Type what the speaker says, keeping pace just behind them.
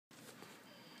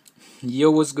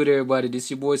Yo, what's good, everybody? This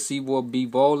your boy C-Boy B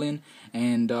Ballin,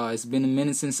 and it's been a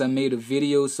minute since I made a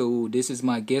video, so this is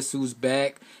my Guess Who's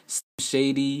Back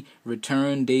Shady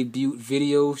return debut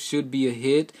video. Should be a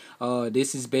hit.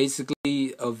 This is basically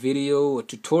a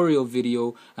tutorial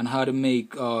video on how to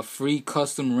make free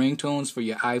custom ringtones for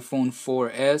your iPhone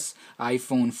 4S,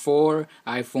 iPhone 4,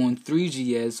 iPhone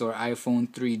 3GS, or iPhone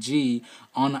 3G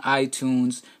on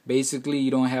iTunes. Basically,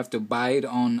 you don't have to buy it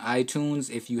on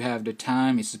iTunes if you have the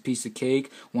time. It's a piece of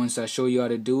cake. Once I show you how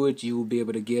to do it, you will be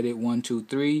able to get it 1, 2,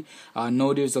 3. I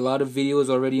know there's a lot of videos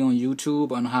already on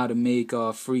YouTube on how to make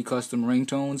free custom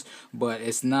ringtones, but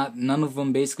none of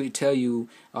them basically tell you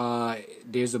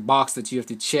there's a box that you have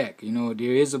to check. You know,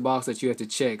 there is a box that you have to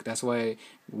check. That's why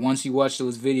once you watch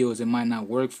those videos, it might not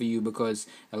work for you, because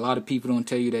a lot of people don't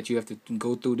tell you that you have to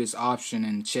go through this option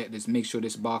and check this, make sure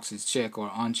this box is checked or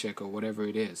unchecked or whatever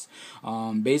it is.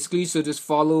 Basically, so just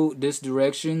follow this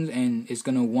direction and it's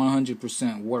gonna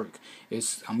 100% work.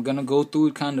 I'm gonna go through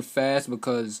it kind of fast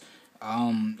because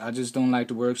I just don't like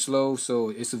to work slow,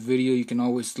 so it's a video. You can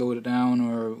always slow it down,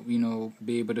 or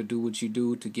be able to do what you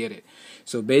do to get it.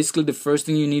 So basically, the first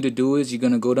thing you need to do is you're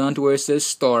gonna go down to where it says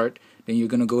Start. Then you're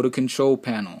gonna go to Control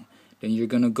Panel. Then you're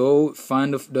gonna go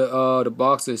find the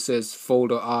box that says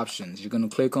Folder Options. You're gonna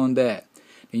click on that.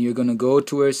 Then you're gonna go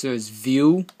to where it says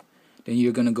View. Then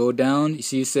you're gonna go down. You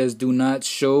see it says Do Not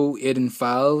Show Hidden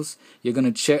Files. You're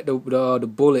gonna check the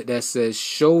bullet that says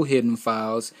Show Hidden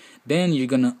Files. Then you're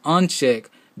gonna uncheck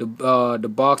the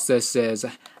box that says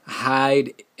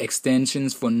Hide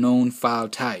Extensions for Known File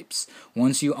Types.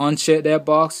 Once you uncheck that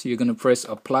box, you're gonna press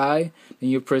Apply.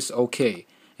 Then you press OK,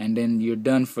 and then you're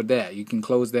done for that. You can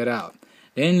close that out.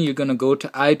 Then you're gonna go to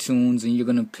iTunes and you're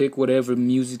gonna pick whatever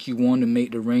music you want to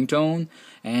make the ringtone.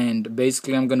 And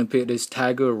basically, I'm gonna pick this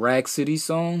Tiger Rack City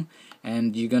song,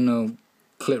 and you're gonna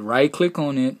right click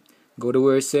on it, go to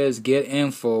where it says Get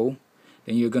Info.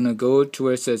 Then you're gonna go to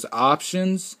where it says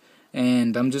Options,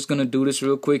 and I'm just gonna do this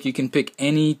real quick. You can pick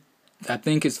any. I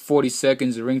think it's 40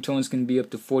 seconds. The ringtones can be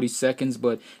up to 40 seconds,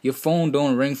 but your phone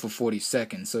don't ring for 40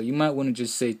 seconds, so you might want to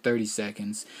just say 30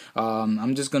 seconds.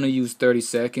 I'm just gonna use 30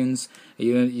 seconds. I'm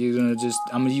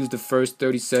gonna use the first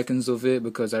 30 seconds of it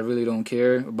because I really don't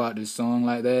care about this song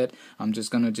like that. I'm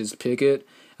just gonna pick it.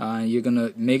 You're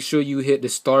gonna make sure you hit the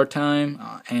start time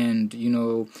and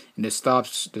the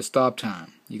stop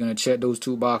time. You're gonna check those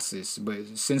two boxes.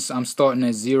 But since I'm starting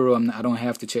at 0, I don't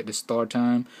have to check the start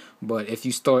time. But if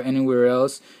you start anywhere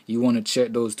else, you want to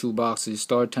check those two boxes: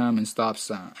 start time and stop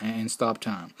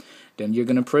time. Then you're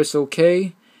gonna press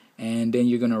OK, and then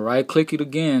you're gonna right click it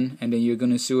again, and then you're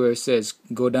gonna see where it says,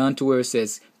 go down to where it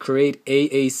says Create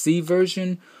AAC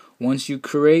Version. Once you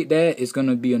create that, it's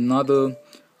gonna be another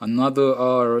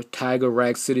Tiger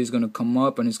Rack City is going to come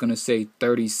up, and it's going to say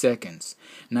 30 seconds.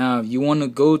 Now, if you want to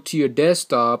go to your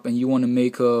desktop and you want to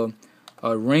make a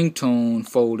ringtone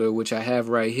folder, which I have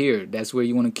right here, that's where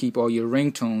you want to keep all your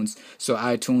ringtones, so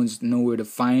iTunes know where to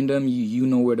find them. You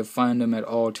know where to find them at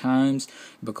all times,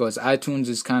 because iTunes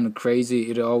is kind of crazy.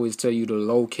 It'll always tell you to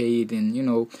locate, and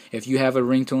if you have a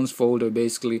ringtones folder,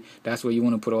 basically that's where you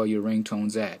want to put all your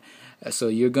ringtones at. So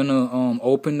you're gonna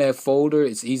open that folder.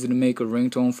 It's easy to make a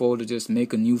ringtone folder. Just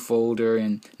make a new folder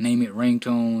and name it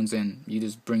ringtones, and you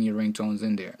just bring your ringtones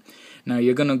in there. Now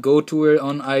you're gonna go to it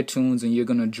on iTunes, and you're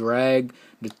gonna drag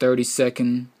the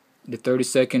 30-second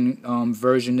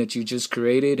version that you just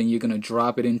created, and you're gonna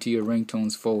drop it into your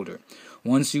ringtones folder.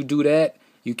 Once you do that,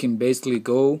 you can basically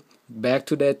go back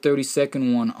to that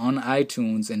 30-second one on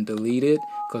iTunes and delete it,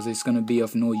 because it's gonna be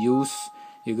of no use.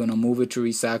 You're gonna move it to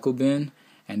recycle bin.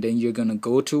 And then you're going to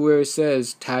go to where it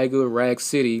says Tiger Rack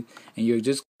City, and you're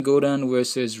just going to go down to where it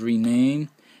says Rename.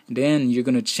 Then you're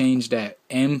going to change that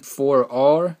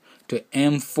M4R to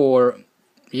M4.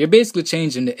 You're basically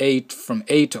changing the A from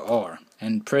A to R,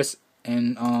 and press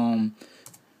Enter.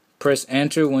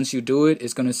 Once you do it,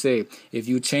 it's going to say, if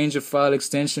you change a file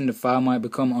extension, the file might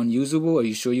become unusable. Are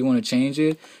you sure you want to change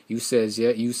it? You says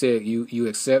yeah. You said you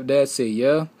accept that. Say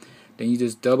yeah. Then you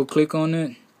just double click on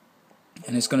it,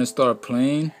 and it's going to start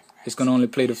playing. It's going to only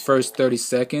play the first 30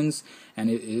 seconds, and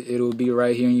it'll be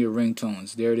right here in your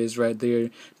ringtones. There it is right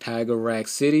there, Tiger Rack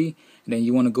City. And then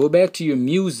you want to go back to your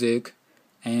music,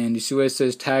 and you see where it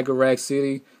says Tiger Rack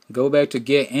City. Go back to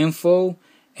Get Info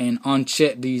and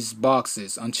uncheck these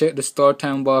boxes. Uncheck the start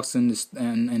time box and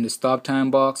the stop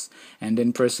time box, and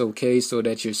then press OK so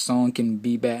that your song can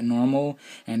be back normal.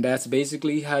 And that's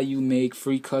basically how you make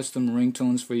free custom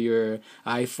ringtones for your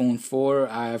iPhone 4,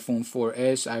 iPhone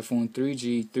 4S, iPhone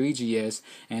 3G, 3GS,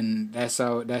 and that's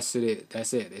it.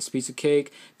 It's a piece of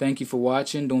cake. Thank you for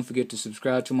watching. Don't forget to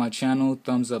subscribe to my channel,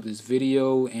 thumbs up this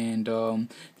video, and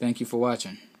thank you for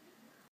watching.